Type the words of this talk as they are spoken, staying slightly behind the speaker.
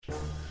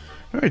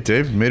All right,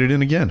 Dave, made it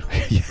in again.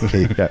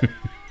 Yeah.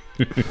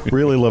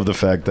 Really love the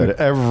fact that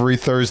every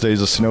Thursday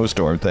is a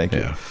snowstorm. Thank you.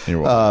 Yeah,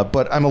 you're welcome.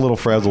 But I'm a little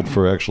frazzled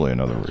for actually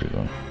another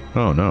reason.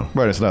 Oh, no.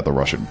 But it's not the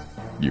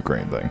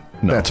Russian-Ukraine thing.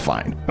 No. That's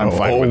fine. I'm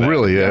fine with that. Oh,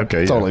 really? Yeah,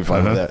 okay. Totally yeah.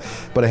 fine with that.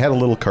 But I had a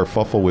little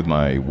kerfuffle with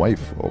my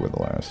wife over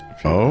the last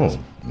few days.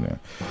 Yeah.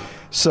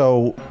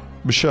 So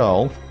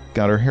Michelle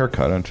got her hair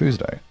cut on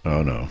Tuesday.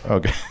 Oh, no.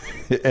 Okay.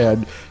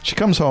 And she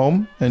comes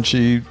home and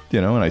she,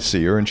 and I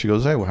see her and she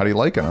goes, hey, well, how do you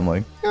like it? I'm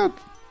like, yeah,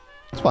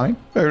 it's fine.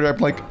 I'm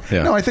like,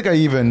 no, I think I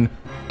even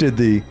did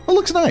it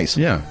looks nice.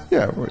 Yeah.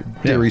 Yeah.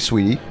 Deary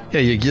sweetie. Yeah,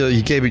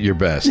 you gave it your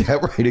best. Yeah,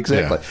 right,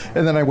 exactly. Yeah.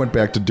 And then I went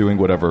back to doing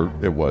whatever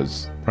it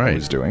was I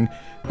was doing.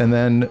 And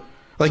then...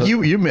 Like,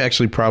 you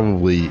actually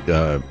probably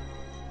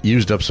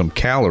used up some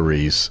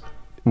calories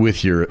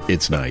with your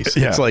it's nice.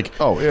 Yeah. It's like,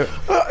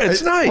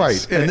 it's nice.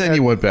 Right. And then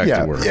you went back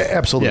to work. Yeah,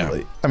 absolutely.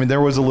 Yeah. I mean, there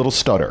was a little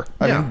stutter.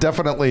 I mean,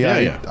 definitely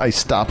I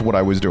stopped what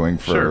I was doing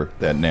for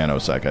that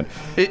nanosecond.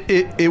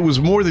 It was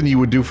more than you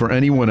would do for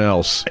anyone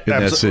else in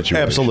that situation.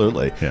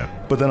 Absolutely. Yeah.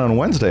 But then on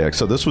Wednesday,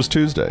 so this was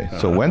Tuesday.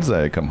 So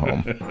Wednesday I come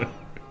home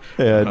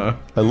and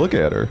I look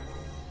at her.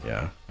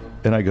 Yeah.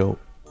 And I go,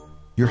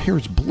 your hair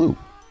is blue.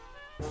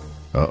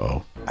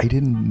 Uh-oh. I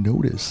didn't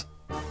notice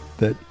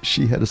that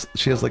she has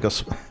like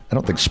I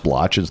don't think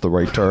splotch is the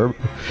right term,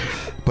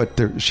 but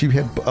she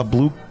had a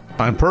blue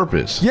on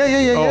purpose. Yeah.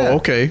 Oh,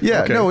 okay.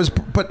 Yeah, okay. No,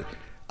 but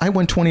I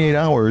went 28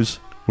 hours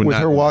with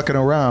her walking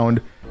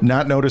around,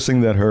 not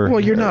noticing that her.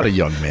 Well, you're not a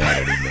young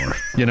man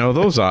anymore.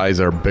 Those eyes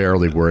are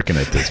barely working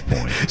at this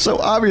point. So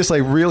obviously,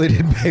 I really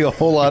didn't pay a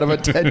whole lot of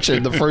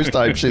attention the first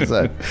time she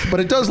said, but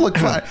it does look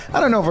fine. I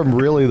don't know if I'm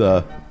really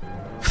the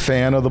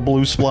fan of the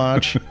blue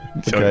splotch.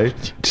 Okay,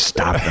 just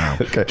stop now.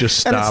 Okay, just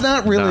stop. And it's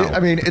not really. Now.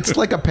 I mean, it's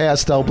like a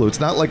pastel blue. It's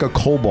not like a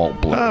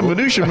cobalt blue.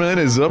 Minutia Man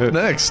is up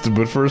next,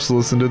 but first,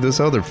 listen to this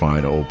other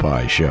fine old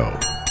pie show.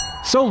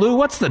 So, Lou,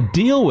 what's the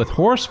deal with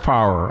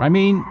horsepower? I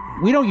mean,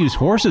 we don't use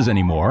horses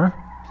anymore.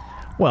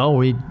 Well,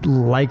 we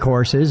like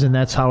horses, and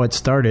that's how it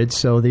started,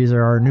 so these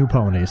are our new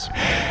ponies.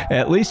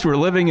 At least we're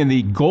living in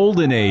the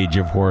golden age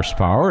of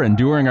horsepower and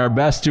doing our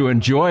best to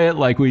enjoy it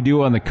like we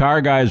do on the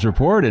Car Guys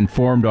Report,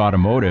 Informed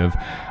Automotive.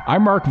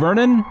 I'm Mark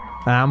Vernon.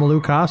 I'm Lou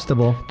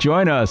Costable.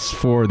 Join us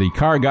for the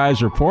Car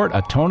Guys Report,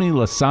 a Tony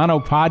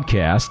Lasano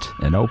podcast,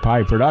 an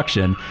Opie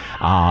production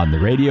on the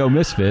Radio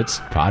Misfits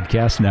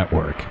Podcast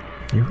Network.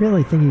 You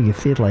really think you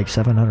could feed like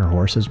 700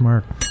 horses,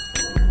 Mark?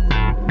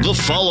 The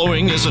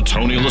following is a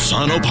Tony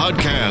Lasano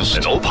podcast,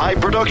 an Opie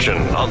production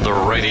on the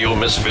Radio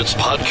Misfits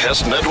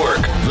Podcast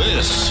Network.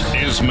 This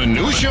is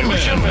Minutia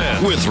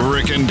Man with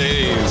Rick and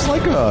Dave. It's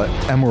like a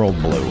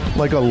emerald blue,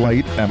 like a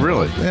light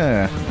emerald. Really?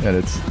 Yeah,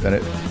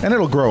 and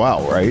it'll grow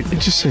out, right?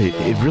 Just say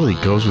it really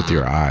goes with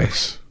your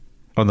eyes.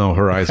 Oh no,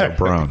 her eyes are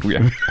brown.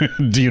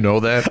 Do you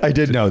know that? I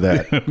did know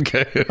that.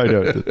 Okay,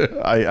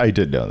 I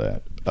did know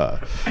that.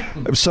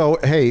 So,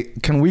 hey,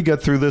 can we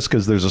get through this?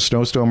 Because there's a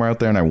snowstorm out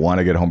there and I want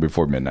to get home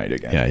before midnight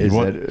again. Yeah,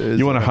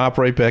 you want to hop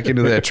right back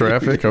into that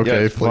traffic?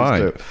 Okay, yes,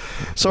 fine. Do.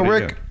 So,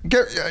 Rick,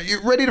 you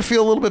ready to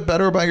feel a little bit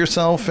better about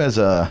yourself as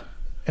a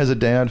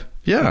dad?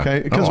 Yeah. Okay,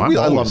 because I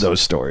love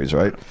those stories,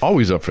 right?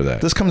 Always up for that.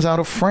 This comes out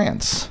of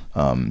France.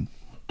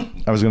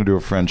 I was going to do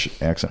a French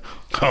accent.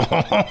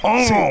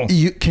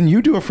 See, can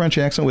you do a French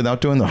accent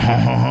without doing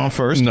the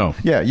first? No.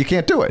 Yeah, you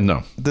can't do it.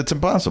 No. That's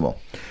impossible.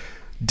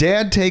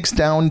 Dad takes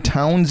down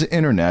town's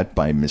internet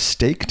by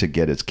mistake to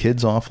get his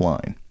kids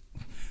offline.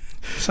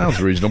 Sounds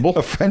reasonable.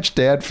 A French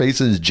dad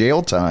faces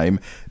jail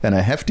time and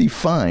a hefty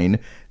fine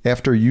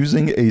after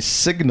using a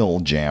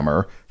signal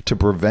jammer to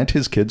prevent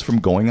his kids from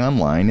going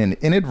online and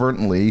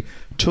inadvertently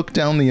took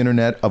down the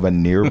internet of a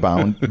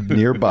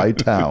nearby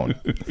town.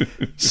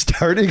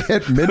 Starting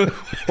at midnight.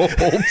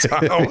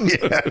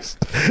 Yes.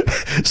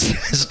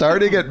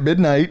 Starting at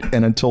midnight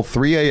and until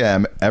 3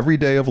 a.m. every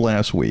day of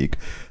last week,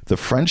 the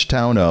French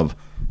town of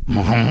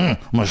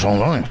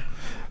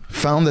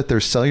found that their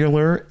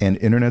cellular and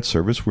internet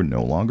service were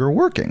no longer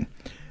working.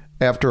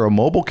 After a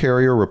mobile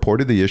carrier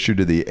reported the issue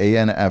to the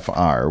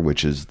ANFR,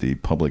 which is the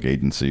public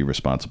agency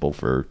responsible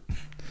for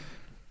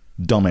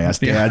dumbass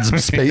dads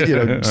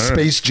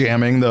space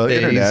jamming the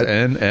internet. A's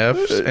and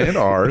F's and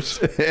R's.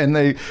 And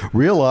they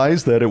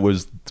realized that it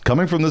was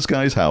coming from this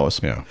guy's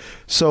house. Yeah.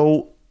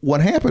 So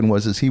what happened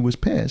was he was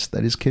pissed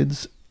that his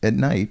kids at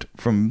night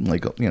from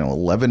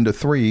 11 to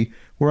 3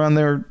 were on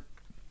their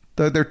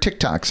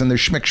TikToks and their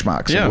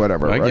schmick-schmocks and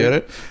whatever. I get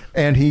it.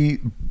 And he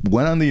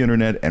went on the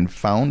internet and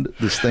found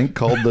this thing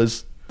called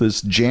this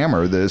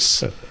jammer,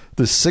 this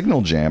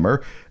signal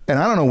jammer. And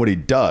I don't know what he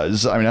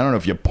does. I mean, I don't know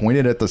if you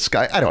pointed at the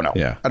sky. I don't know.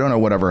 Yeah. I don't know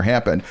whatever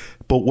happened.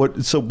 But what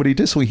he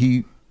did, so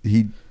he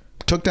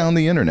took down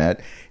the internet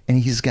and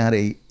he's got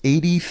an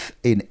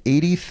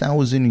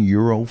 80,000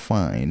 euro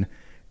fine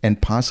and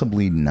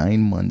possibly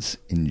 9 months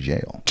in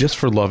jail. Just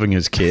for loving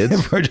his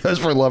kids?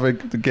 Just for loving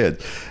the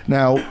kids.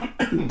 Now,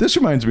 this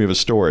reminds me of a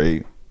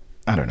story,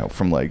 I don't know,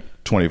 from like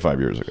 25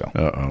 years ago.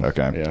 Uh-oh.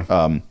 Okay.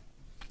 Yeah.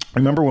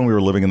 Remember when we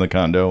were living in the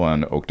condo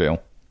on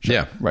Oakdale?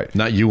 Yeah. Right.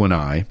 Not you and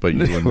I, but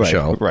you and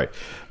Michelle. Right.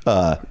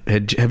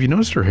 Have you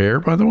noticed her hair,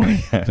 by the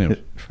way?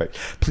 Right.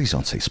 Please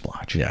don't say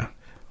splotch. Yeah.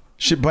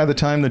 By the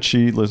time that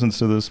she listens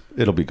to this,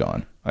 it'll be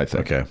gone, I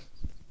think. Okay.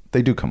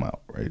 They do come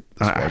out, right?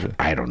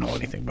 I don't know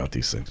anything about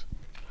these things.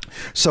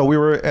 So we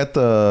were at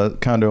the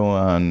condo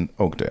on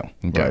Oakdale,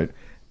 right?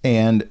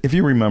 And if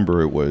you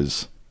remember, it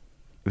was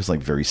like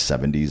very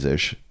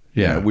 70s-ish.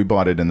 Yeah. We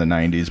bought it in the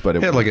 90s, but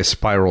it had like a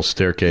spiral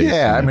staircase.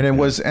 Yeah, I mean, it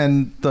was,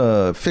 and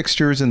the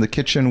fixtures in the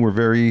kitchen were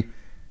very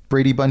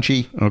Brady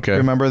Bunchy. Okay.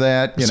 Remember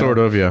that? Sort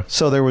of, yeah.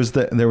 So there was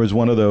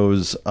one of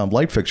those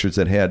light fixtures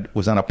that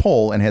was on a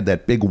pole and had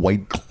that big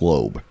white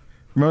globe.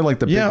 Remember, like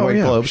the big white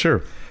globe?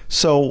 Sure.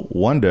 So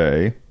one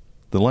day,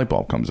 the light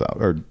bulb comes out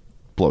or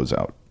blows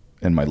out,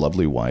 and my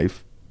lovely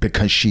wife,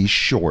 because she's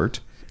short,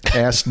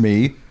 asked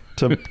me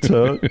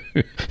to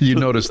You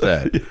noticed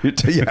that?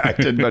 Yeah, I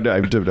did.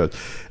 I did.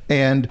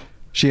 And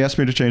she asked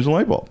me to change the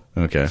light bulb.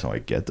 Okay. So I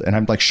get and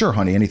I'm like, sure,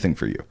 honey, anything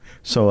for you.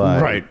 So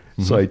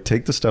So I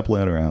take the step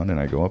ladder out and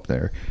I go up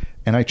there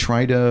and I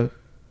try to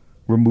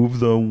remove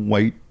the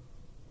white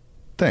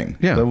thing.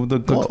 Yeah. The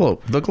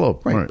globe. The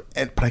globe. Right.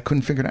 But I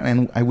couldn't figure it out,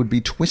 and I would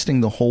be twisting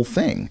the whole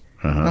thing.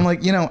 And I'm like,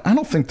 I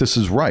don't think this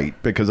is right,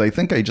 because I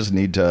think I just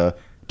need to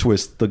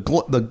twist the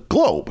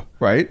globe,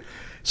 right?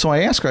 So I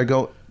ask her, I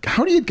go,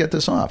 how do you get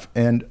this off?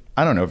 And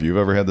I don't know if you've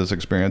ever had this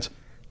experience.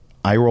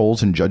 Eye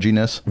rolls and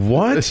judginess.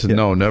 What? Yeah.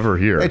 No, never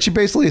here. And she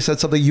basically said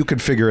something, you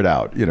could figure it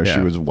out. She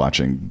Yeah. was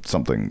watching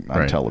something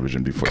on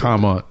television before.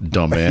 Comma,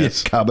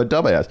 dumbass. Comma,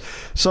 dumbass.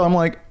 So I'm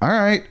like, all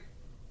right.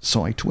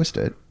 So I twist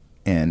it,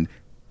 and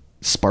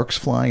sparks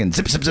fly, and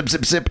zip, zip, zip,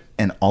 zip, zip,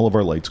 and all of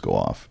our lights go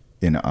off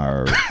in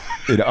our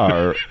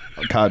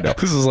condo.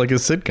 This is like a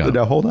sitcom.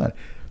 Now hold on.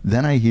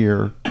 Then I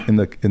hear in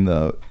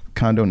the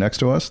condo next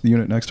to us, the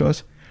unit next to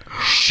us,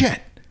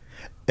 shit.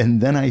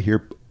 And then I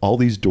hear all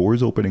these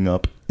doors opening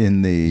up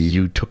in the...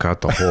 You took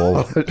out the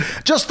whole...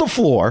 just the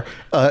floor.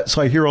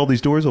 So I hear all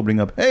these doors opening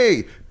up.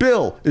 Hey,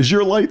 Bill, is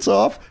your lights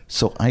off?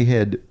 So I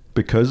had,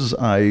 because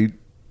I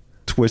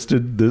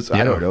twisted this,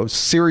 I don't know,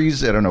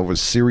 series, I don't know if it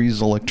was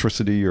series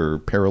electricity or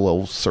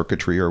parallel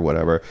circuitry or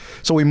whatever.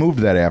 So we moved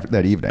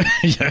that evening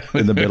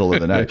in the middle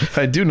of the night.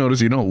 I do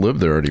notice you don't live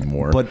there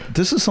anymore. But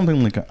this is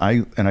something like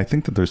I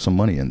think that there's some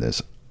money in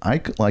this.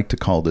 I like to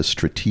call this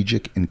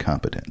strategic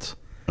incompetence.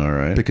 All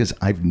right. Because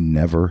I've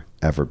never,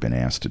 ever been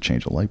asked to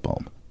change a light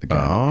bulb again.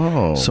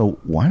 Oh. So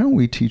why don't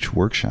we teach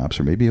workshops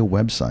or maybe a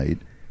website,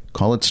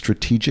 call it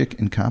strategic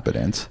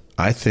incompetence?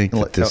 I think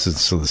that this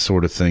is the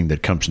sort of thing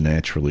that comes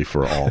naturally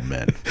for all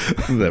men.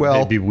 That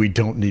maybe we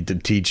don't need to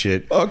teach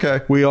it.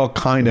 Okay. We all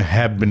kind of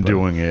have been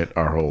doing it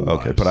our whole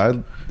lives. Okay, but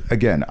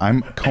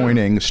I'm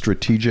coining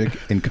strategic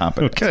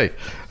incompetence. Okay.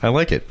 I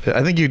like it.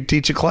 I think you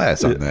teach a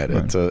class on that.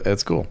 Right.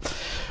 It's cool.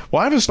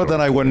 Well, I have a story. But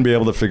then I wouldn't be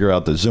able to figure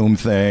out the Zoom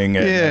thing.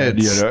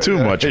 It's too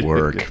much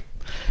work.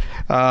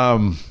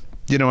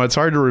 It's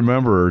hard to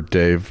remember,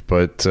 Dave,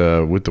 but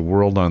with the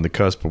world on the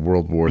cusp of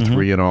World War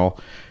III and all,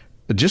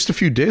 just a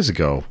few days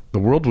ago, the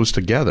world was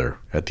together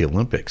at the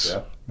Olympics.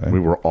 Yeah. Right. We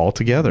were all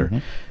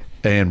together.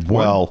 And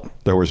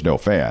there was no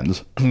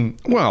fans.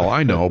 Well,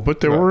 I know, but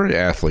there were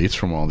athletes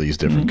from all these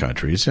different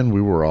countries, and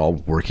we were all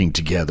working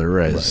together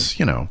as,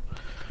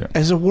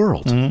 as a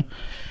world.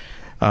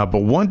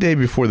 But one day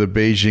before the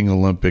Beijing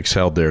Olympics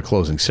held their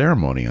closing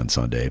ceremony on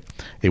Sunday,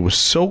 it was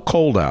so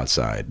cold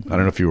outside. I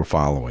don't know if you were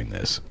following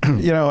this.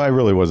 I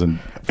really wasn't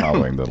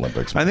following the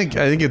Olympics. I think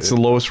it's the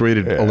lowest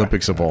rated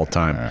Olympics of all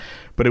time.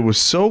 But it was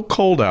so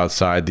cold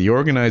outside, the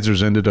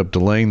organizers ended up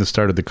delaying the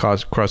start of the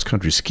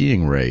cross-country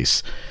skiing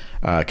race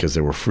because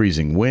there were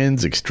freezing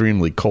winds,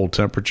 extremely cold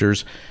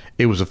temperatures.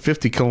 It was a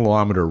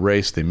 50-kilometer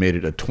race. They made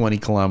it a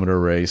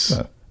 20-kilometer race.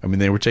 I mean,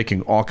 they were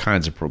taking all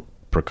kinds of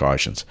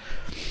precautions.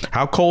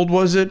 How cold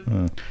was it?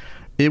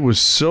 It was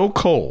so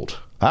cold.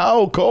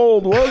 How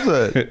cold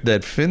was it?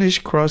 That Finnish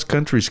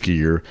cross-country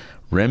skier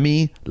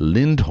Remi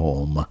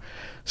Lindholm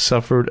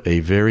suffered a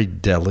very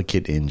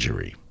delicate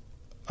injury.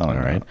 All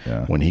right.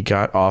 Yeah. When he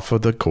got off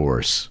of the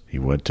course, he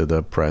went to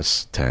the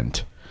press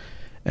tent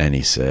and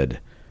he said,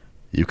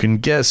 "You can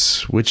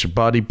guess which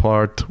body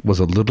part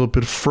was a little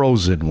bit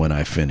frozen when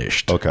I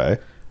finished." Okay.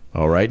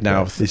 All right.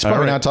 Now, he's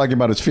probably not talking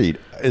about his feet,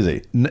 is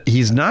he?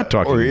 He's not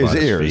talking about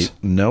his ears.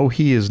 feet. No,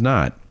 he is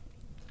not.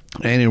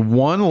 And in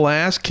one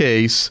last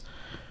case,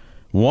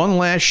 one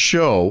last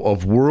show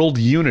of world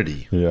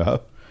unity,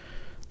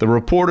 the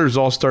reporters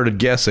all started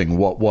guessing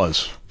what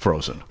was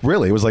frozen.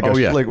 Really? It was like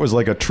it was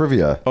like a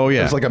trivia. Oh, yeah.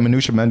 It was like a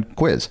Minutia Men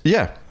quiz.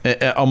 Yeah.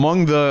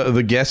 Among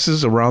the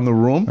guesses around the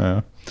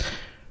room,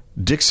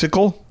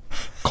 Dixicle,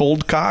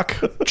 Cold Cock,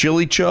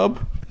 Chili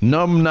Chub,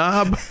 Numb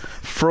Knob,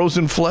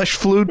 Frozen Flesh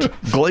Flute,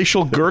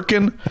 Glacial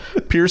Gherkin,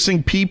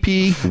 Piercing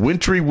PP,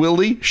 Wintry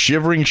Willy,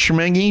 Shivering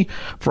Schmengy,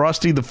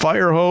 Frosty the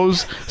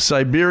Firehose,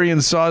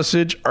 Siberian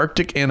Sausage,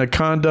 Arctic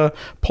Anaconda,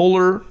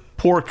 Polar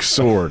Pork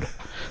Sword.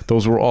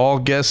 Those were all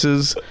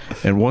guesses.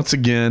 And once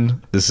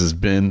again, this has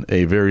been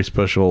a very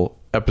special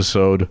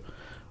episode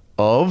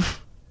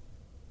of...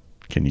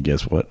 Can you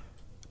guess what?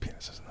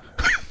 Penis, isn't it?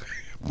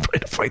 I'm trying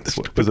to find this.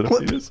 Was it a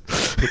clip. penis?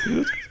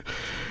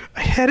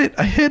 I had it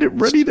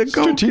ready to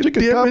go. Strategic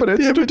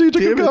incompetence.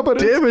 Strategic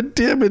incompetence.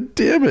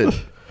 Damn it.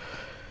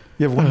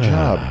 You have one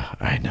job.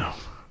 I know.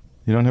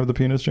 You don't have the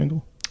penis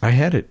jingle? I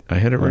had it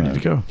ready to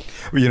go.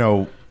 You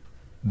know,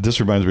 this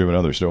reminds me of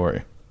another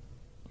story.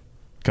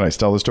 Can I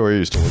tell the story? Or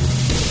you still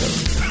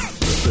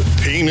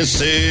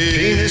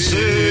Penises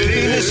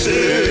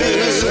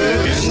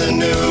in the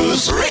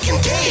news. Rick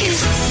and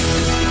Dave.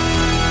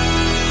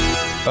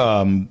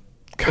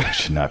 God, I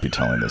should not be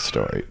telling this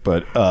story,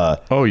 but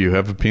you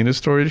have a penis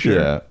story to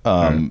share?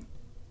 Yeah.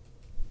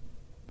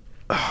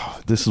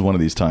 This is one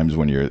of these times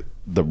when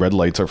the red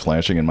lights are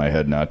flashing in my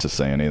head not to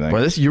say anything.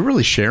 Well, you're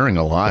really sharing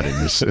a lot in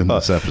this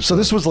episode. So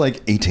this was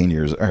like 18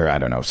 years, or I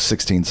don't know,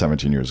 16,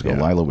 17 years ago.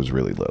 Yeah. Lila was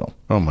really little.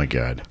 Oh my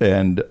God.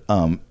 And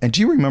do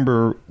you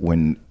remember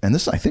when? And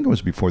this, I think it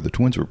was before the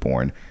twins were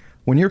born.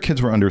 When your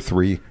kids were under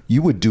 3,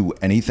 you would do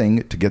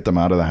anything to get them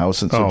out of the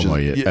house, and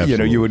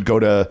you would go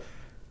to,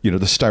 the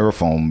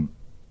styrofoam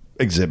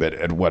exhibit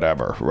at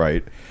whatever,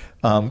 right?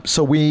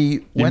 So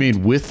we You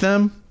mean with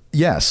them?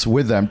 Yes,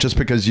 with them, just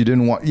because you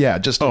didn't want... Yeah,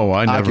 just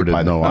I never did.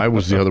 No, I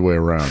was the other way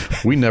around.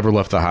 We never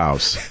left the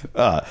house.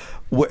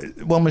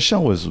 Well,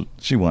 Michelle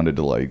she wanted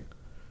to,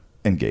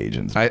 engage.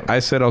 And I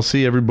said, I'll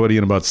see everybody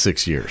in about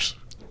 6 years.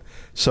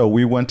 So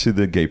we went to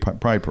the Gay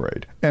Pride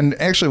Parade. And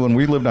actually, when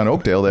we lived on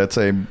Oakdale, right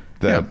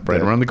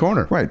around the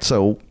corner. Right.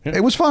 So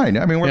it was fine.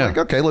 I mean, we're like,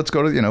 okay, let's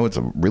go to, it's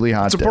a really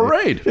hot day. It's a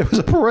parade. It was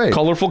a parade.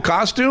 Colorful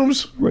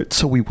costumes. Right.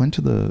 So we went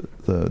to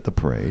the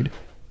parade,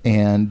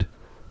 and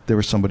there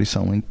was somebody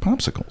selling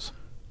popsicles.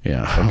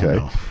 Yeah.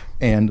 Okay.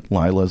 And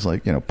Lila's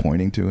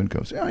pointing to and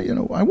goes, yeah,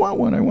 I want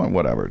one. I want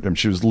whatever. And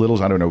she was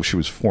little. I don't know if she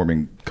was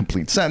forming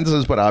complete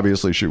sentences, but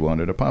obviously she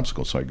wanted a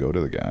popsicle. So I go to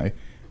the guy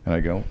and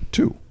I go,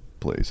 2,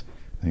 please.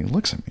 And he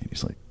looks at me and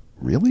he's like,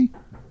 really?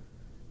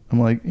 I'm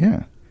like,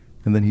 yeah.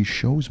 And then he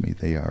shows me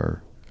they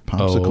are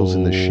popsicles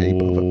in the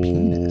shape of a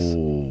penis.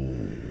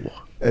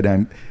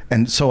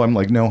 And so I'm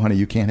like, no, honey,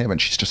 you can't have it.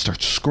 And she just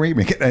starts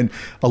screaming. And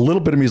a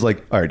little bit of me is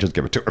like, all right, just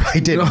give it to her. I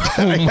did.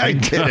 I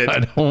did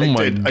it. Oh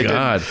my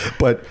God.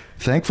 But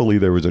thankfully,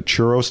 there was a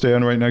churro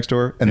stand right next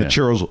door, and the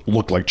churros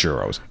looked like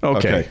churros.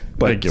 Okay.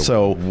 But thank you.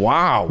 So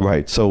wow.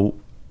 Right. So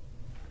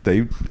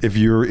if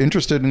you're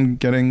interested in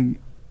getting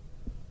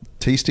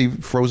tasty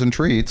frozen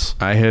treats,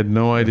 I had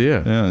no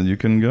idea. Yeah, you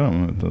can go. All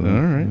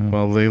right. Yeah.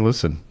 Well,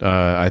 listen.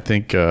 I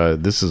think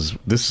this is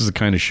the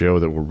kind of show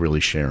that we're really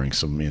sharing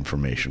some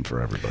information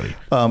for everybody.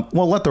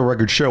 Well, let the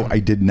record show I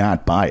did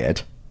not buy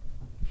it.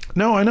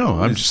 No, I know.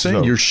 I'm just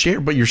saying you're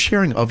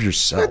sharing of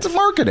yourself. It's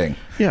marketing.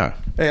 Yeah.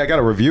 Hey, I got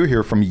a review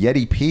here from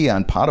Yeti P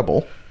on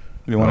Potable.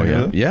 You want to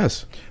hear it?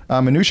 Yes.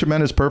 Minutia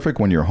Men is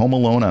perfect when you're home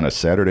alone on a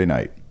Saturday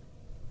night.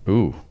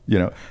 Ooh.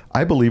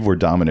 I believe we're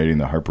dominating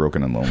the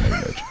heartbroken and lonely,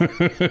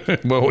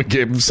 Mitch. Well, we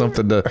gave him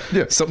something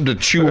to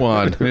chew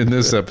on in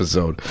this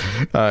episode.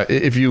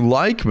 If you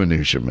like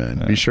Minutia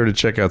Men, be sure to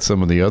check out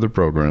some of the other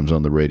programs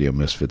on the Radio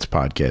Misfits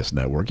Podcast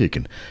Network. You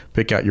can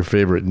pick out your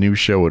favorite news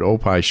show at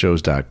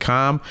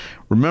opishows.com.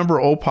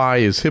 Remember,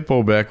 Opie is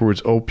hippo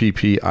backwards,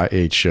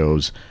 OPPIH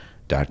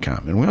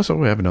shows.com. And we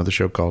also have another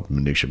show called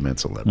Minutia Men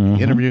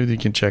Celebrity Interview that you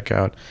can check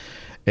out.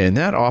 And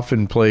that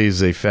often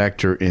plays a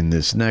factor in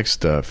this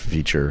next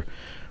feature,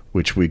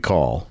 which we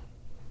call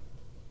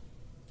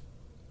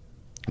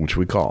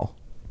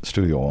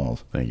Studio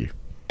Walls. Thank you.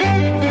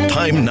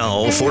 Time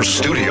now for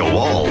Studio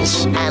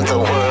Walls. And the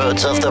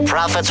words of the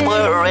prophets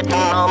were written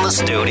on the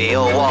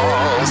studio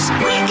walls.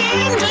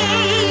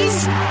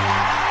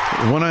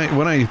 When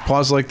I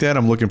pause like that,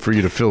 I'm looking for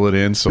you to fill it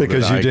in,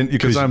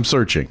 because I'm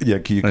searching. Yeah,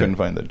 you couldn't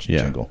find the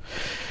jingle.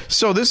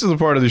 So this is the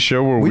part of the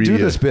show where we do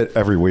this bit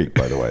every week,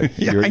 by the way.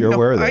 Yeah, you're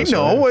aware of this. I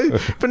know, right?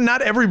 but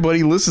not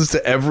everybody listens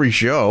to every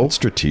show. It's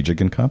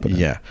strategic incompetence.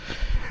 Yeah.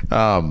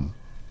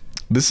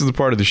 This is the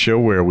part of the show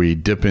where we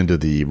dip into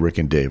the Rick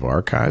and Dave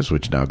archives,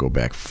 which now go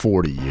back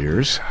 40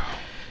 years.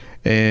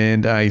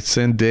 And I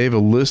send Dave a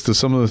list of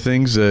some of the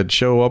things that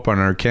show up on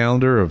our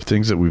calendar of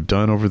things that we've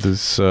done over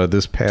this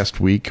past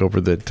week,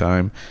 over that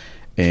time.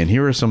 And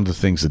here are some of the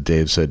things that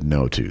Dave said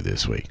no to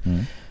this week.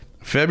 Mm-hmm.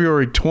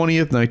 February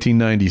 20th,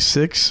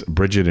 1996,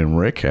 Bridget and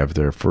Rick have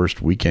their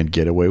first weekend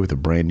getaway with a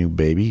brand new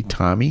baby,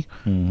 Tommy.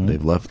 Mm-hmm.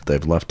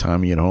 They've left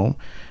Tommy at home.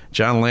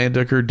 John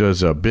Landecker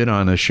does a bit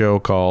on a show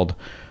called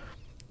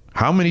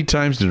How Many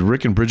Times Did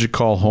Rick and Bridget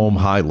Call Home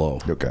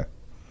High-Low? Okay.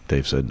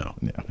 Dave said no.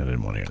 Yeah, I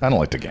didn't want to hear that. I don't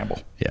like to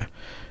gamble. Yeah.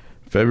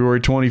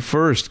 February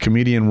 21st,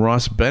 comedian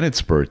Ross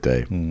Bennett's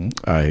birthday.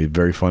 Mm-hmm. A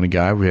very funny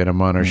guy. We had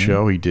him on our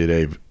show. He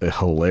did a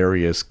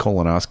hilarious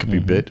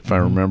colonoscopy bit, if I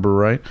remember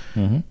right.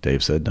 Mm-hmm.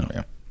 Dave said no.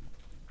 Yeah.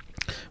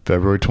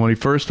 February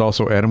 21st,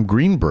 also Adam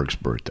Greenberg's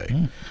birthday.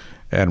 Mm.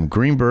 Adam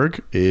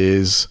Greenberg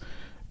is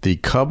the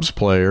Cubs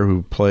player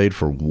who played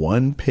for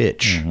one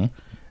pitch,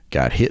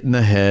 got hit in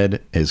the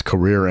head, his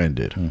career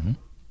ended. Mm-hmm.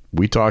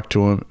 We talked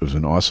to him. It was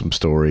an awesome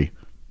story,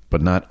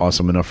 but not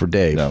awesome enough for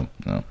Dave. No.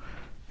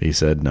 He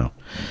said no.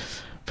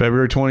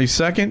 February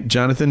 22nd,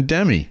 Jonathan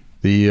Demme,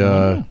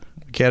 the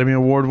Academy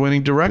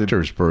Award-winning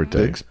director's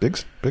birthday.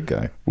 Big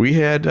guy. We've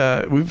had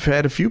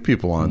a few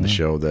people on the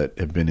show that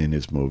have been in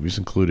his movies,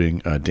 including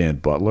Dan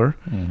Butler,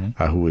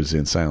 who was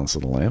in Silence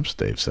of the Lambs,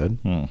 Dave said.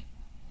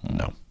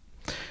 No.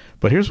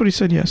 But here's what he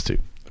said yes to.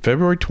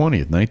 February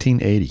 20th,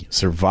 1980,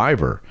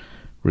 Survivor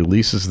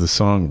releases the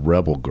song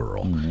Rebel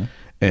Girl.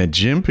 And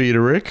Jim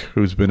Peterik,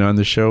 who's been on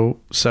the show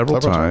several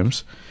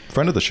times.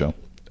 Friend of the show.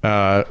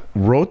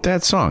 Wrote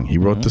that song. He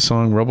wrote the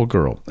song Rebel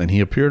Girl, and he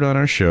appeared on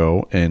our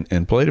show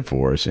and played it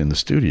for us in the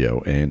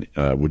studio. And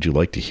would you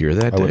like to hear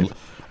that, Dave?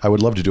 I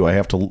would love to do. I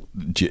have to.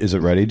 Is it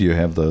ready? Do you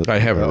have the? I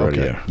have it ready.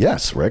 Okay. Yeah.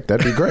 Yes, Rick.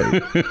 That'd be great.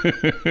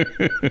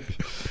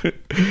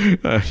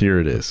 Here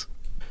it is.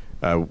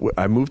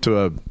 I moved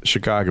to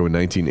Chicago in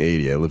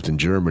 1980. I lived in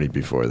Germany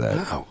before that.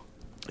 Wow.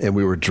 And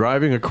we were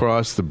driving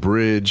across the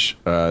bridge,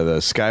 the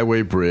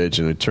Skyway Bridge,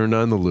 and I turned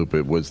on the loop.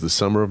 It was the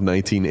summer of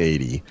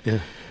 1980. Yeah.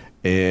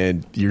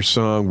 And your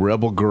song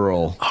Rebel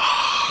Girl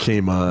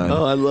came on.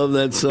 Oh, I love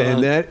that song.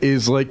 And that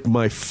is like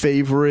my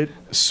favorite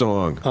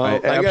song. I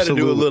got to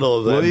do a little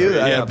of that. Will you?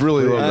 I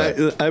really love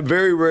that. I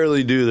very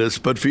rarely do this,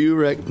 but for you,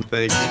 Rick.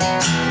 Thank you.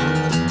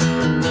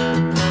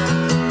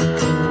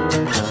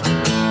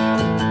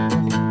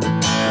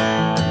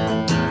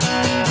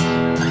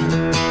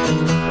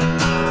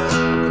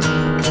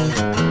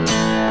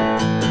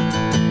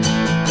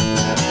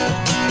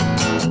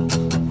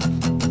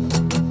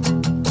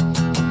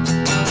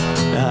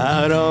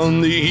 Out on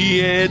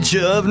the edge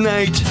of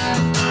night,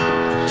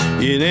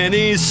 in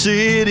any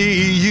city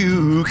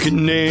you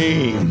can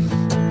name,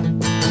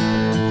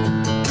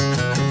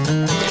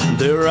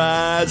 there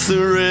rides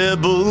the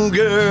rebel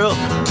girl,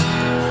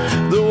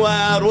 the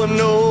wild one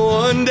no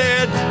one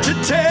dared to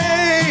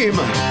tame.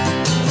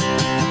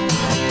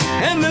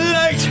 And the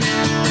light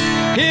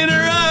in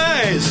her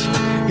eyes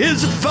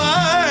is a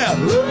fire.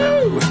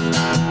 Woo!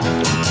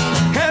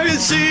 Have you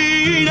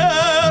seen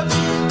her?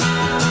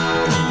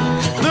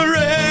 The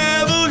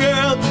rebel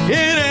girl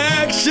in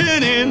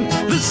action in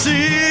the city.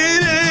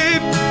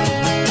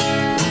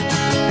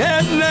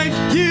 At night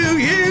you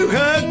hear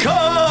her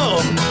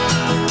call.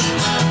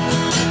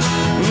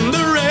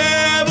 The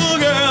rebel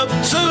girl,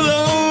 so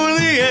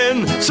lonely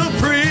and so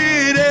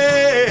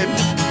pretty,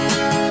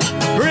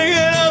 bringing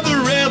out the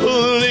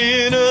rebel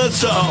in a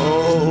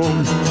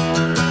song.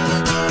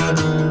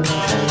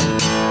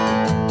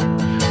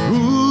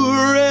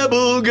 Ooh,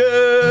 rebel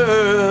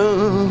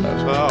girl.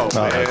 Oh,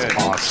 that's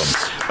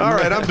awesome. All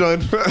right, I'm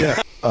done.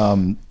 Yeah.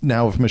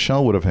 Now, if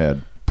Michelle would have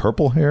had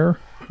purple hair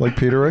like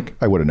Peterik,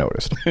 I would have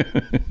noticed.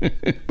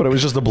 But it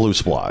was just a blue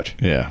splotch.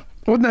 Yeah.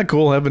 Wasn't that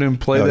cool having him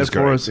play that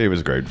for us? It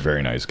was great.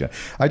 Very nice guy.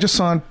 I just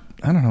saw,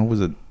 I don't know,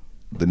 was it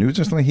the news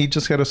or something? He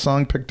just got a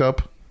song picked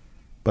up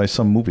by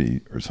some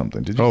movie or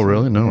something. Did you see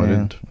really? that? No, I Yeah.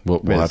 didn't.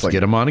 We'll have to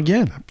get him on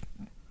again.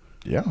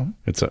 Yeah.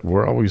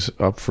 We're always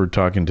up for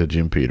talking to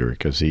Jim Peterik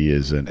because he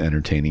is an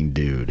entertaining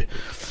dude.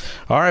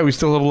 All right, we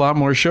still have a lot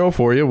more show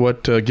for you.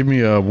 What? Give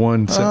me a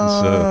one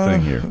sentence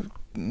thing here.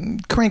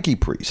 Cranky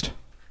priest.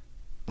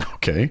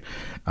 Okay,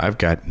 I've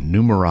got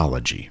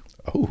numerology.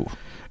 Oh.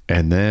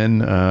 And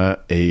then a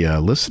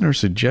listener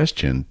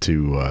suggestion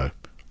to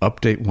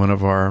update one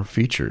of our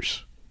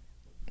features.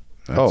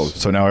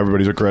 So now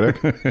everybody's a critic?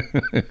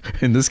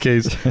 In this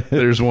case,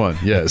 there's one.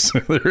 Yes,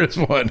 there is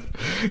one.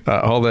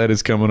 All that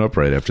is coming up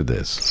right after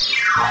this.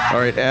 All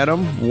right,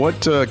 Adam,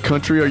 what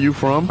country are you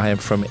from? I am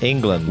from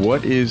England.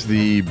 What is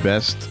the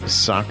best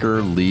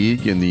soccer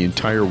league in the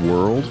entire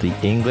world? The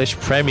English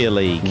Premier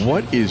League.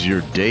 What is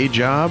your day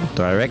job?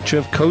 Director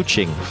of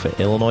Coaching for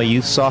Illinois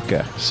Youth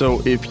Soccer.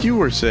 So if you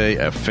were, say,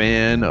 a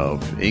fan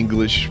of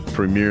English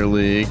Premier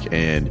League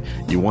and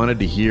you wanted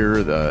to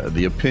hear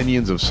the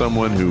opinions of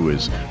someone who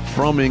is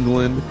from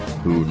England,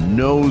 who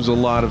knows a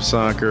lot of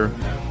soccer,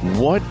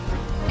 what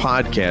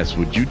podcast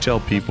would you tell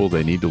people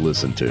they need to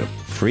listen to?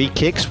 Free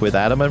Kicks with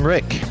Adam and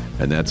Rick.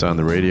 And that's on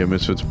the Radio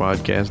Misfits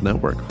Podcast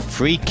Network.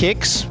 Free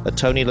Kicks, a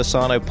Tony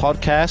Lasano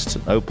podcast,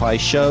 an Opie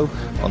show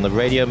on the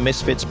Radio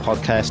Misfits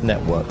Podcast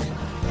Network.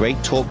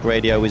 Great talk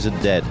radio isn't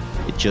dead.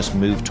 It just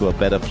moved to a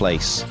better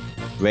place.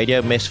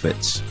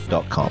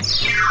 RadioMisfits.com.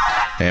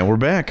 And we're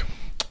back.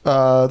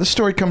 This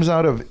story comes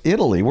out of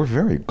Italy. We're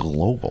very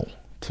global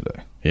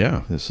today.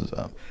 Yeah. This is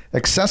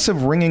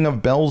excessive ringing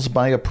of bells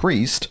by a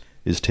priest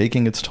is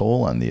taking its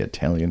toll on the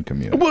Italian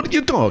community. What are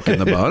you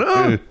talking about?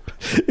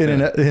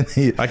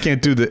 I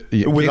can't do the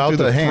without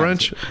the hands.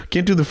 French.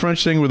 Can't do the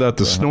French thing without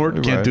the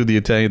snort. Can't do the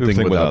Italian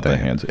thing without the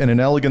hands. In an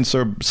elegant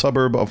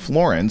suburb of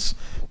Florence,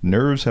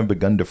 nerves have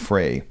begun to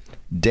fray.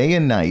 Day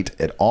and night,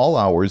 at all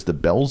hours, the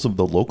bells of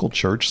the local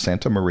church,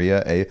 Santa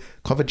Maria e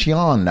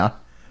Covaciana,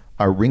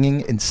 are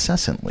ringing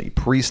incessantly.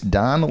 Priest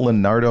Don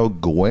Leonardo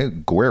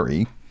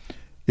Guerri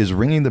is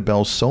ringing the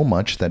bells so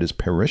much that his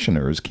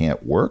parishioners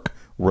can't work,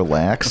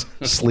 relax,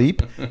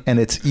 sleep, and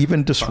it's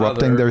even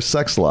disrupting their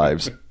sex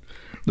lives.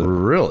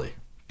 Really?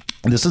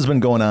 This has been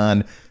going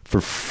on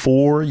for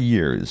 4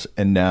 years,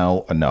 and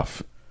now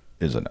enough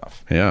is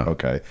enough. Yeah.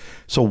 Okay.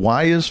 So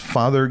why is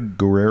Father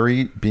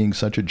Guerri being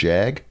such a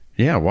jag?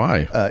 Yeah,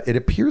 why? It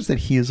appears that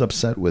he is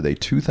upset with a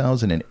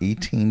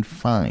 2018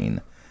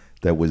 fine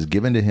that was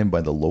given to him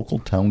by the local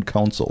town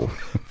council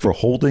for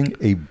holding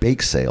a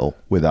bake sale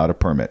without a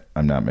permit.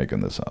 I'm not making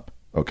this up.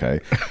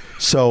 Okay.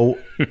 So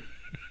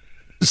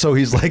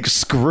he's like,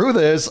 screw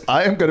this.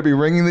 I am going to be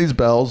ringing these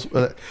bells.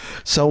 But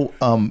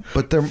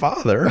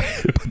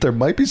there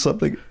might be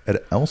something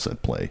else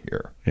at play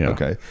here. Yeah.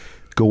 Okay.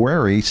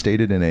 Guerrieri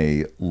stated in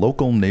a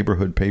local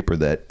neighborhood paper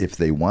that if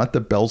they want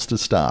the bells to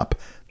stop,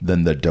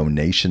 then the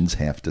donations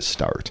have to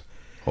start.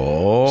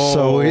 Oh.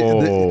 So,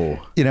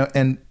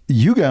 and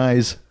you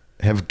guys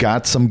have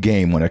got some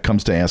game when it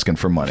comes to asking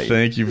for money.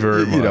 Thank you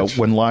very much.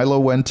 When Lila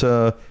went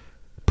to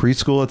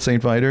preschool at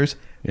St. Vitus,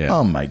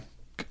 oh my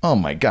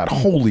God,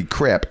 holy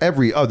crap.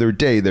 Every other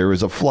day there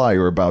is a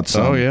flyer about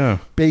some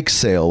bake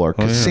sale or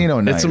casino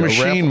night. It's a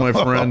machine, my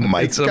friend. Oh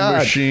my it's God. a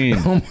machine.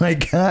 Oh my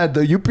God.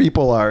 You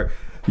people are...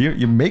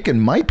 You're making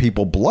my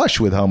people blush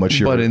with how much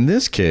you're... But in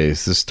this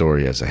case, this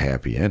story has a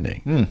happy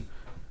ending.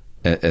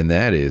 And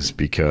that is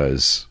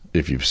because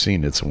if you've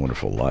seen It's a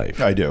Wonderful Life...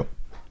 I do.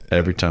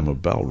 Every time a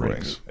bell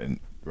rings,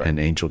 an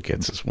angel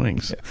gets his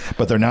wings. Yeah.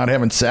 But they're not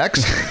having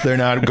sex. They're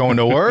not going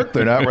to work.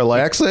 They're not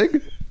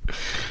relaxing.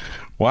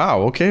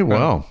 Wow. Okay.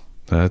 Well,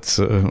 that's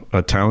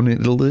a town in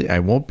Italy I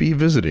won't be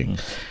visiting.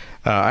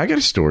 I got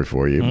a story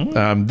for you.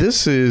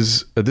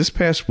 This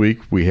past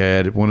week we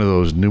had one of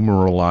those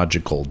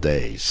numerological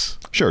days.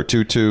 Sure,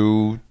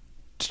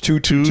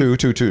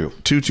 22222.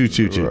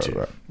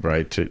 22222.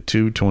 Right.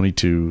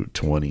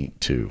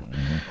 22222.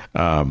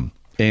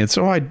 And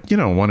so I,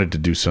 wanted to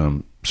do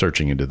some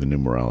searching into the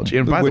numerology.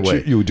 And by the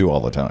way, you do all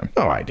the time.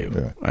 Oh, I do.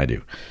 Yeah. I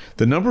do.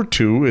 The number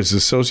 2 is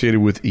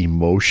associated with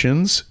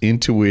emotions,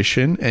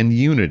 intuition, and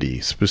unity,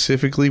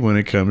 specifically when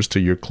it comes to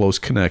your close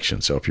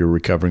connection. So if you're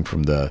recovering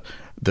from the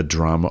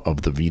drama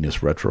of the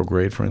Venus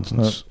retrograde, for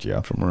instance,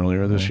 from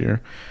earlier this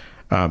year,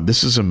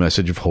 this is a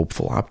message of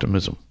hopeful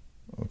optimism.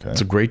 Okay.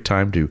 It's a great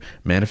time to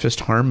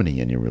manifest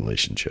harmony in your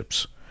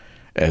relationships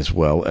as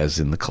well as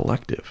in the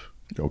collective.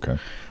 Okay.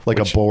 Like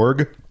a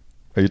Borg?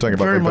 Are you talking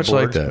about very like much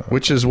like that?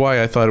 Which is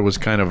why I thought it was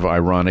kind of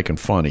ironic and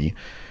funny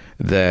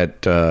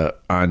that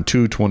on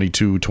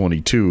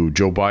 2/22/22,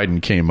 Joe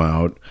Biden came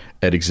out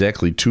at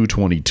exactly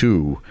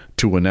 2/22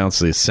 to announce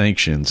the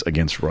sanctions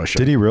against Russia.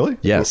 Did he really?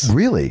 Yes.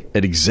 Really?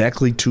 At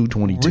exactly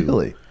 2/22.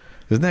 Really?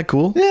 Isn't that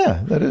cool? Yeah,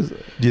 that is.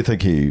 Do you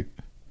think he...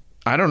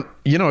 I don't,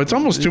 it's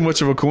almost too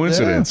much of a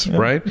coincidence,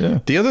 right?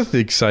 Yeah. The other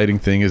exciting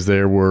thing is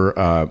there were,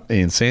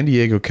 in San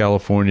Diego,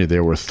 California,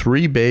 there were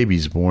 3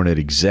 babies born at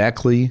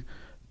exactly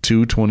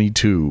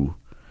 2/22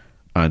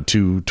 on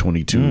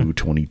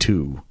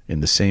 2/22/22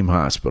 in the same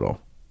hospital.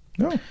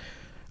 No.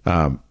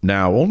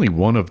 Now, only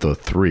one of the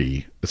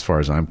 3, as far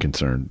as I'm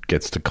concerned,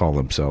 gets to call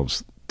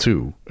themselves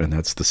 2, and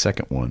that's the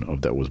second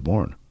one that was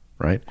born,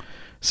 right?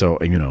 So,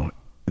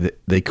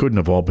 they couldn't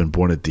have all been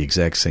born at the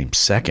exact same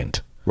second.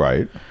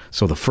 Right.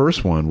 So the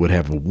first one would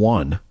have a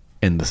 1,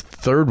 and the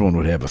third one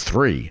would have a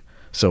 3.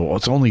 So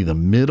it's only the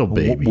middle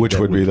baby, which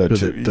would be the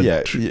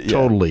 2.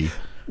 Totally.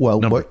 Well,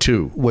 number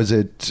 2 was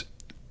it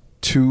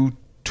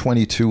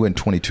 2:22 and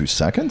 22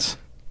 seconds?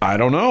 I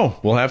don't know.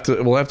 We'll have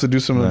to do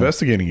some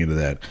investigating into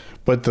that.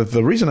 But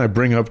the reason I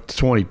bring up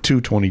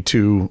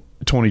 22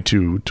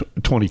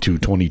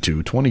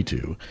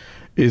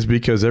 is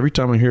because every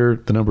time I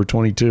hear the number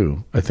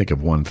 22, I think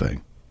of one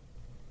thing.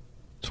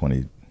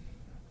 20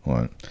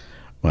 what?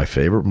 My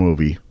favorite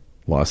movie,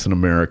 Lost in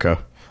America.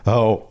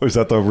 Oh, was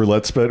that the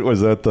roulette spin?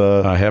 Was that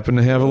the... I happen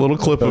to have a little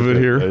clip of it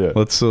here. Yeah.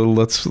 Let's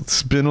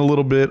spin a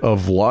little bit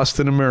of Lost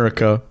in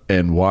America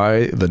and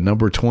why the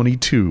number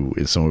 22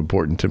 is so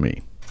important to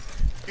me.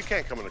 You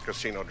can't come in a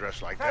casino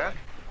dressed like that.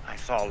 I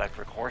saw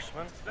electric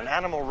horsemen. An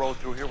animal rode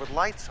through here with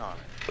lights on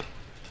it.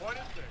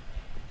 26.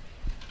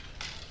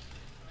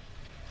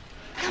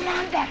 Come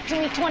on back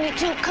to me,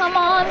 22. Come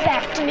on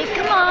back to me.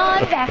 Come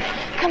on back.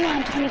 Come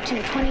on,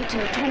 22,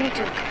 22,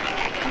 22.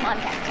 Come on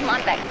back. Come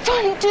on back.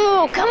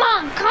 22. Come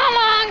on. 22.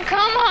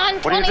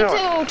 What are you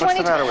doing? What's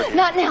 22. the matter with you?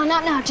 Not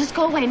now. Just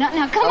go away. Not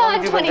now. Come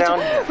on,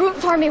 22. Root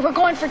for me. We're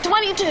going for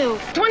 22.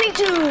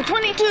 22.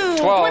 22. 12.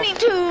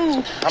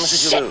 22. How much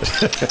did you lose?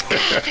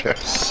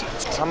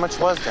 How much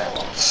was that?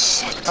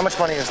 How much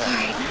money is that? All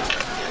right.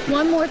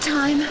 One more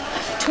time.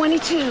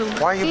 22.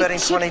 Why are you betting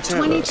 22?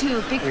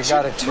 22. Big we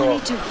got it,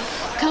 22.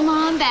 Come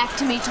on back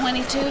to me,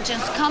 22.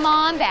 Just come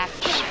on back.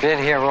 She's been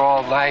here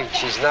all night.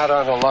 She's not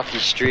on a lucky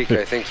streak.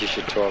 I think you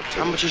should talk to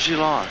her. How much has she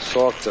lost?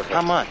 Talk to her.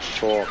 How much?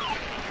 Talk.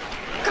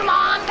 Come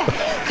on back.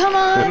 Come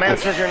on. The man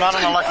says you're not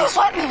on a lucky streak.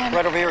 What man?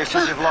 Right over here, he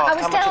says you've lost. I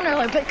was down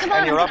earlier, but come on.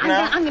 And you're up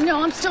now?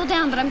 I'm still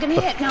down, but I'm going to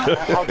hit now.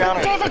 How down are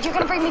you? David, you're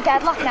going to bring me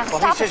bad luck now. Well,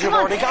 Stop he says it. you've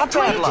already got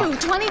bad luck.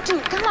 22.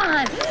 Come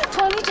on.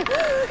 22.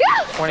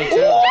 22.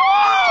 No!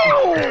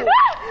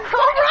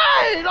 All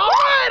right.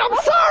 I'm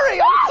sorry.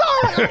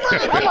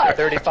 Come on.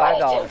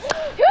 $35.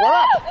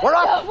 We're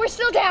up. We're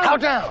still down. How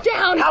down?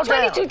 Down. How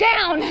 22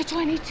 down.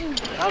 22.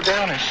 How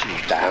down is she?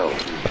 Down.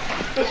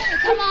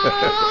 Come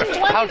on.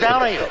 22. How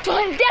down are you?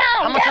 Down.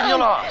 How much have you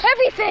lost?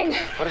 Everything.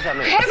 What does that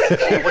mean?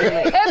 Everything. What do you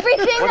mean?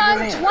 Everything What do you on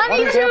mean?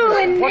 22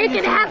 and What do make you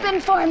it mean? happen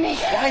for me.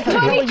 Why the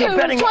hell are you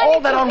betting all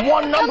that on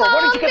one number? Come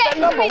Where did you get that back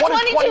to number? me, What is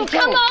 22?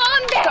 Come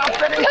on back. Stop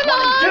betting Come 22.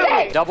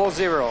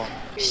 00.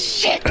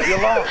 Shit.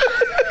 You lost.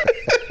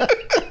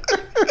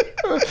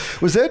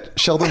 Was that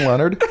Sheldon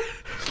Leonard?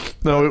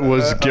 No, it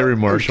was Gary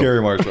Marshall.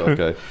 Gary Marshall,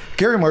 okay.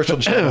 Gary Marshall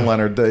and Sheldon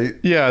Leonard, they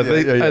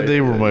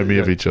remind me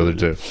of each other,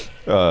 too.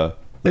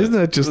 Isn't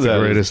that just the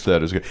greatest?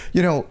 That is good.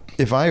 You know,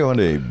 if I owned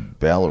a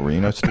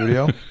ballerina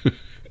studio,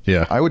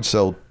 yeah, I would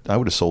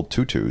have sold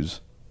tutus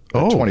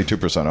at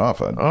 22%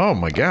 off. Oh,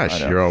 my gosh.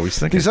 You're always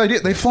thinking. These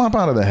ideas, they flop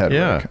out of the head,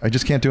 Yeah. Rick. I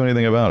just can't do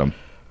anything about them.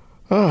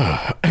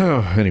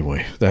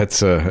 Anyway,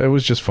 that's it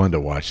was just fun to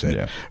watch that.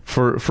 Yeah.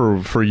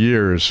 For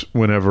years,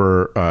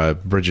 whenever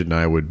Bridget and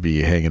I would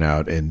be hanging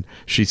out and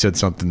she said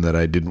something that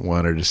I didn't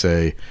want her to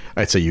say,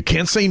 I'd say, you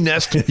can't say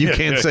nest, you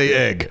can't say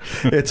egg.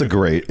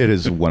 It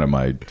is one of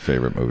my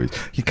favorite movies.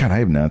 God, I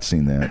have not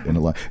seen that in a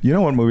lot. You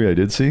know what movie I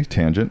did see?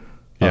 Tangent.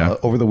 Yeah.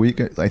 Over the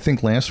week, I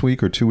think last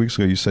week or 2 weeks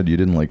ago, you said you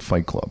didn't like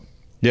Fight Club.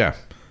 Yeah.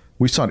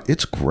 We saw it.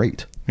 It's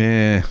great.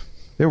 Yeah.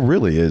 It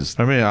really is.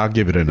 I mean, I'll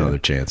give it another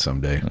chance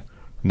someday.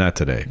 Not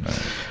today.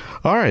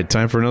 All right,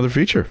 time for another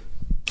feature.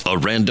 A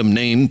random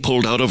name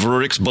pulled out of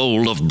Rick's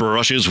bowl of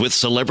brushes with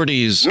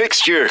celebrities.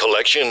 Mixture,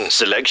 collection,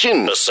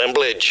 selection,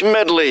 assemblage,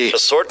 medley,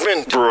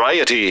 assortment,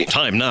 variety.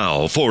 Time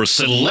now for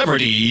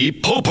Celebrity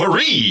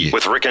Potpourri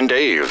with Rick and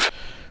Dave.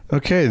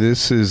 Okay,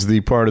 this is the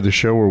part of the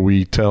show where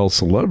we tell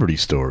celebrity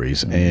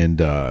stories.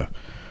 And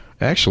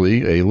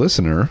actually, a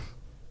listener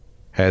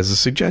has a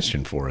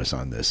suggestion for us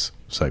on this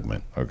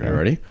segment. Okay,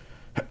 ready?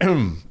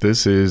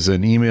 This is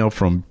an email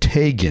from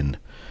Tegan.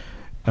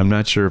 I'm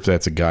not sure if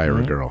that's a guy or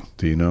a girl.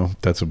 Do you know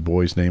if that's a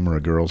boy's name or a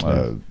girl's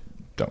name?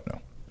 Don't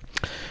know.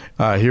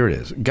 Here it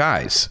is.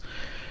 Guys,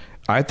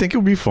 I think it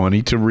would be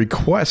funny to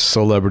request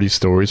celebrity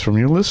stories from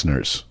your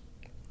listeners.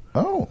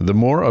 Oh. The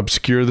more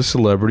obscure the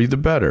celebrity, the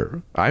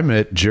better. I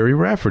met Jerry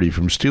Rafferty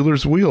from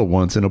Steelers Wheel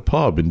once in a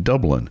pub in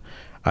Dublin.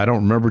 I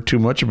don't remember too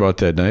much about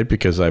that night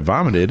because I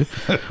vomited,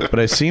 but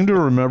I seem to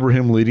remember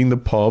him leading the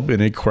pub in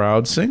a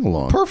crowd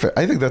sing-along. Perfect.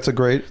 I think that's a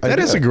great idea. That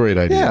is a great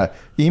idea. Yeah.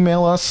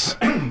 Email us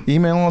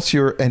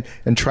your and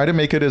try to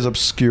make it as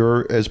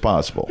obscure as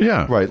possible.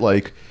 Yeah. Right.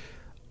 Like,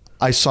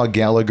 I saw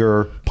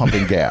Gallagher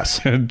pumping gas.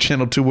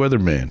 Channel 2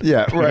 weatherman.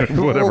 Yeah, right.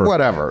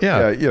 Whatever.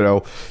 Yeah. You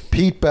know,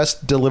 Pete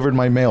Best delivered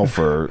my mail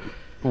for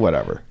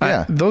whatever.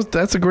 Yeah.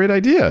 That's a great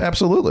idea.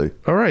 Absolutely.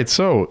 All right,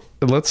 so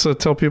let's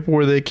tell people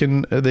where they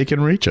can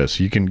reach us.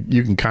 You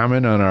can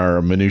comment on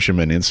our Minutia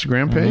Men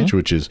Instagram page,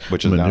 which is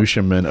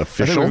Minutia Men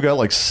Official. I think we've got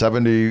like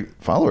 70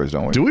 followers,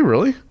 don't we? Do we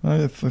really?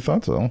 I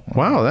thought so.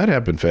 Wow, that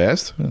happened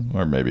fast.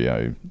 Or maybe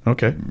I.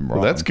 Okay,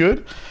 well, that's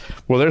good.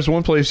 Well, there's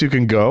one place you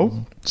can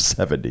go.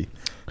 70.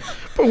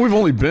 But we've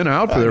only been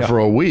out there for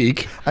a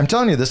week. I'm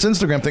telling you, this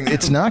Instagram thing,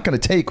 it's not going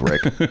to take,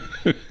 Rick.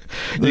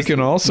 You can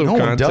also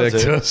contact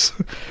us.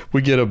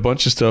 We get a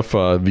bunch of stuff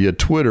via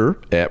Twitter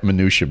at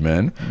Minutia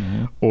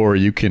Men, or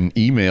you can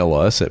email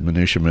us at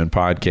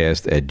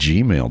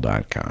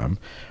minutiamenpodcast@gmail.com,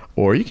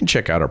 or you can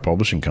check out our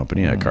publishing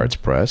company at Carts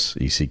Press,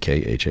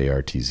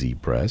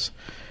 ECKHARTZ Press.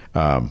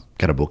 Got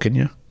a book in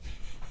you?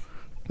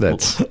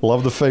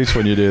 Love the face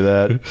when you do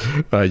that.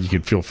 You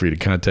can feel free to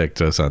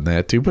contact us on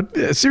that too.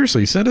 But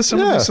seriously, send us some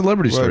of these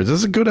celebrity stories. This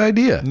is a good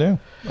idea. Yeah.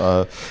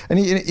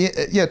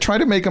 Try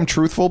to make them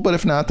truthful, but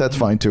if not, that's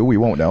fine too. We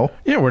won't know.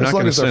 Yeah, we're not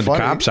going to send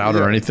cops out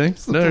or anything.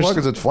 As long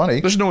as it's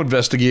funny. There's no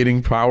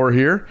investigating power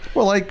here.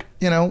 Well,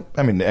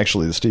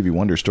 actually, the Stevie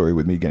Wonder story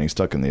with me getting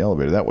stuck in the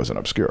elevator, that wasn't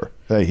obscure.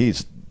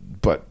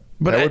 But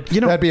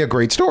that'd be a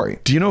great story.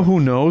 Do you know who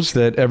knows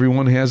that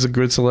everyone has a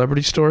good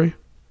celebrity story?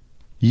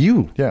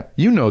 You. Yeah.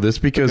 You know this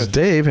because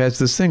Dave has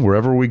this thing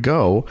wherever we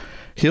go,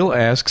 he'll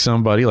ask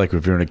somebody, like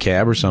if you're in a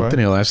cab or something,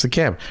 he'll ask the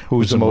cab.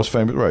 Who's the most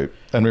famous? Right.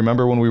 And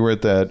remember when we were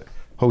at that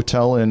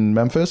hotel in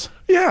Memphis?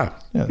 Yeah.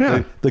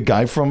 The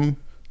guy from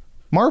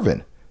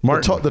Marvin.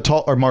 Martin. The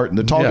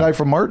tall guy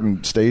from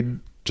Martin stayed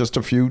just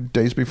a few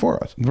days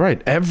before us.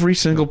 Right. Every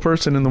single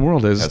person in the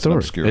world has a story.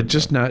 Obscure, it's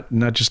just not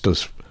just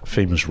those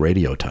famous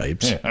radio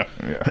types.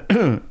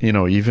 Yeah.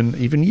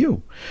 Even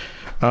you.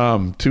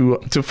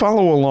 To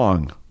follow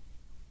along,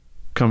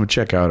 come and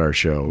check out our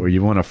show. Or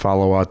you want to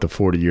follow out the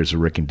 40 years of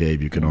Rick and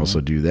Dave, you can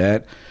also do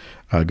that.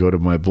 Go to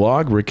my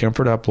blog,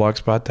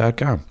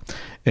 rickkemfer.blogspot.com.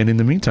 And in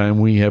the meantime,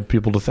 we have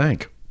people to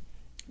thank.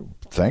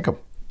 Thank them.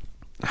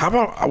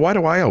 Why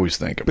do I always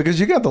thank them?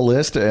 Because you got the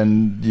list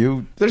and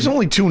you... There's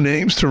only 2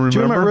 names to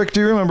remember. Do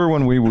you remember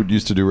when we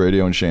used to do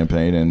radio in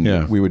Champaign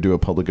and we would do a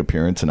public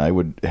appearance and I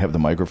would have the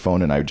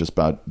microphone and I would just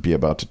be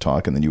about to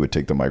talk and then you would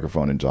take the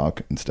microphone and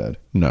talk instead?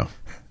 No.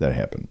 That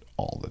happened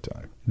all the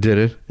time. Did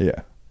it?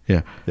 Yeah.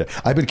 Yeah.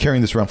 I've been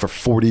carrying this around for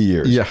 40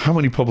 years. Yeah. How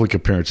many public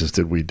appearances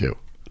did we do?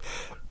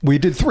 We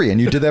did 3,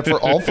 and you did that for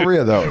all 3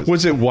 of those.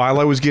 Was it while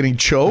I was getting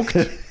choked?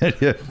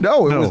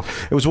 No,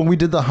 it was when we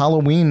did the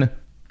Halloween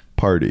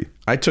party.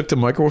 I took the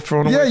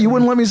microphone away. Yeah, you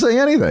wouldn't let me say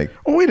anything.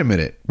 Oh, wait a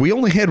minute. We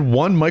only had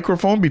one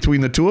microphone between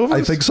the two of us?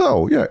 I think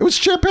so. Yeah, it was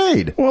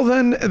champagne. Well,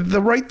 then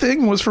the right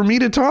thing was for me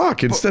to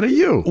talk instead of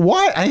you.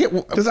 Why?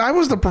 Because I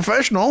was the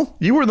professional.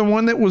 You were the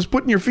one that was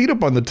putting your feet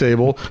up on the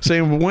table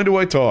saying, when do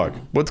I talk?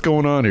 What's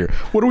going on here?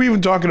 What are we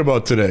even talking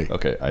about today?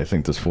 Okay, I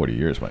think this 40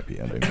 years might be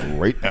ending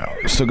right now.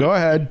 So go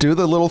ahead, do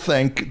the little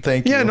thank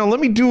you. Yeah, no, let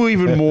me do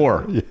even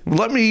more.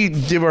 Let me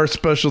give our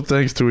special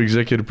thanks to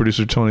executive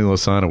producer Tony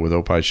Lozano with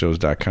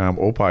opishows.com.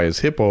 Opie is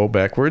hippo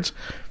backwards.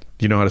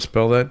 You know how to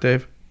spell that,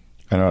 Dave?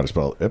 I know how to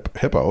spell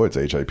hippo. It's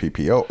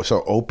HIPPO.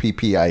 So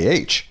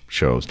OPPIH.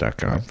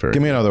 Shows.com.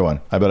 Give me another one.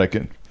 I bet I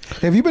can.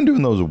 Have you been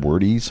doing those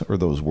wordies or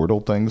those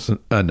Wordle things?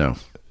 No.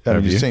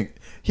 Have you seen?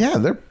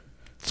 Yeah,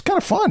 it's kind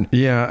of fun.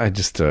 Yeah, I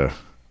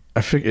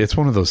figure it's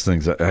one of those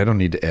things that I don't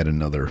need to add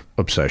another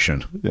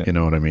obsession. Yeah. You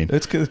know what I mean?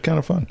 It's kind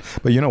of fun.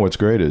 But you know what's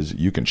great is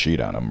you can cheat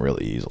on them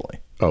really easily.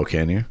 Oh,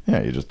 can you?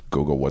 Yeah, you just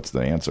Google what's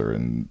the answer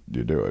and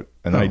you do it.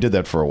 And I did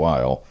that for a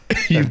while.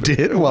 You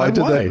did? Well, Why? I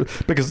did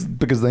that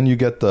because then you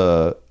get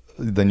the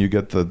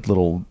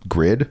little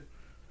grid,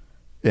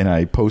 and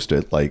I post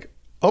it like,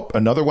 oh,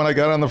 another one I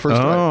got on the first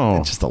try.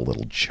 It's just a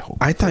little joke.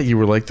 I thought you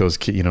were like those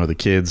the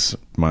kids,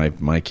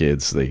 my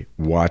kids, they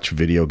watch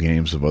video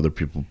games of other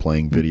people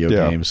playing video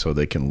games so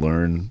they can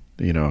learn,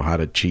 how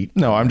to cheat.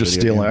 No, I'm just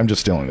stealing. I'm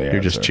just stealing the answer.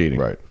 You're just cheating.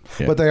 Right.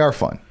 Yeah. But they are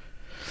fun.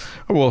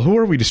 Well, who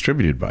are we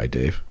distributed by,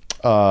 Dave?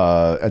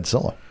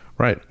 Edzilla.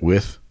 Right.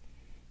 With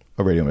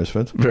a Radio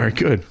Misfits. Very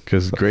good,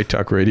 because Great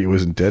Talk Radio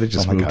isn't dead. It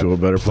just moved to a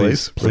better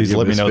place. Please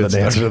let me know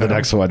the answer to the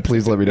next one.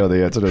 Please let me know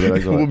the answer to the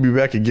next one. We'll be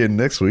back again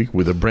next week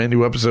with a brand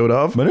new episode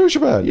of Minutia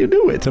Man. You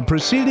knew it. The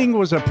proceeding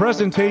was a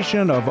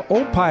presentation of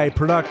Opie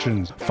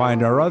Productions.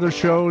 Find our other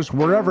shows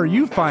wherever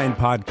you find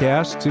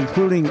podcasts,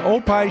 including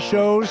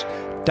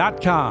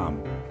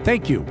opishows.com.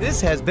 Thank you.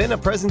 This has been a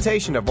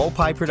presentation of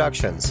Opie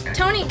Productions.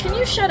 Tony, can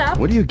you shut up?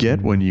 What do you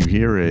get when you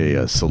hear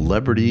a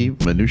celebrity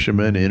Minutia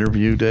Men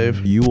interview,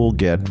 Dave? You will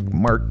get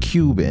Mark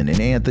Cuban and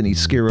Anthony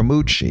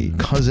Scaramucci,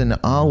 Cousin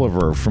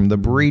Oliver from the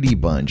Brady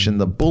Bunch, and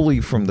the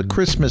bully from The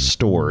Christmas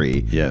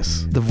Story.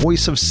 Yes. The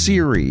voice of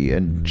Siri,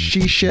 and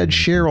She Shed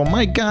Cheryl.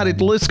 My God,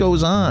 the list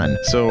goes on.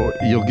 So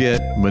you'll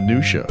get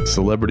Minutia,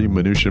 Celebrity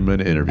Minutia Men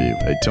Interview,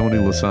 a Tony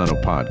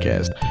Lozano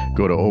podcast.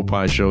 Go to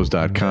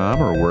opishows.com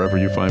or wherever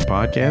you find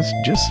podcasts.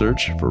 Just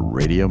search for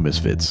Radio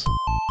Misfits.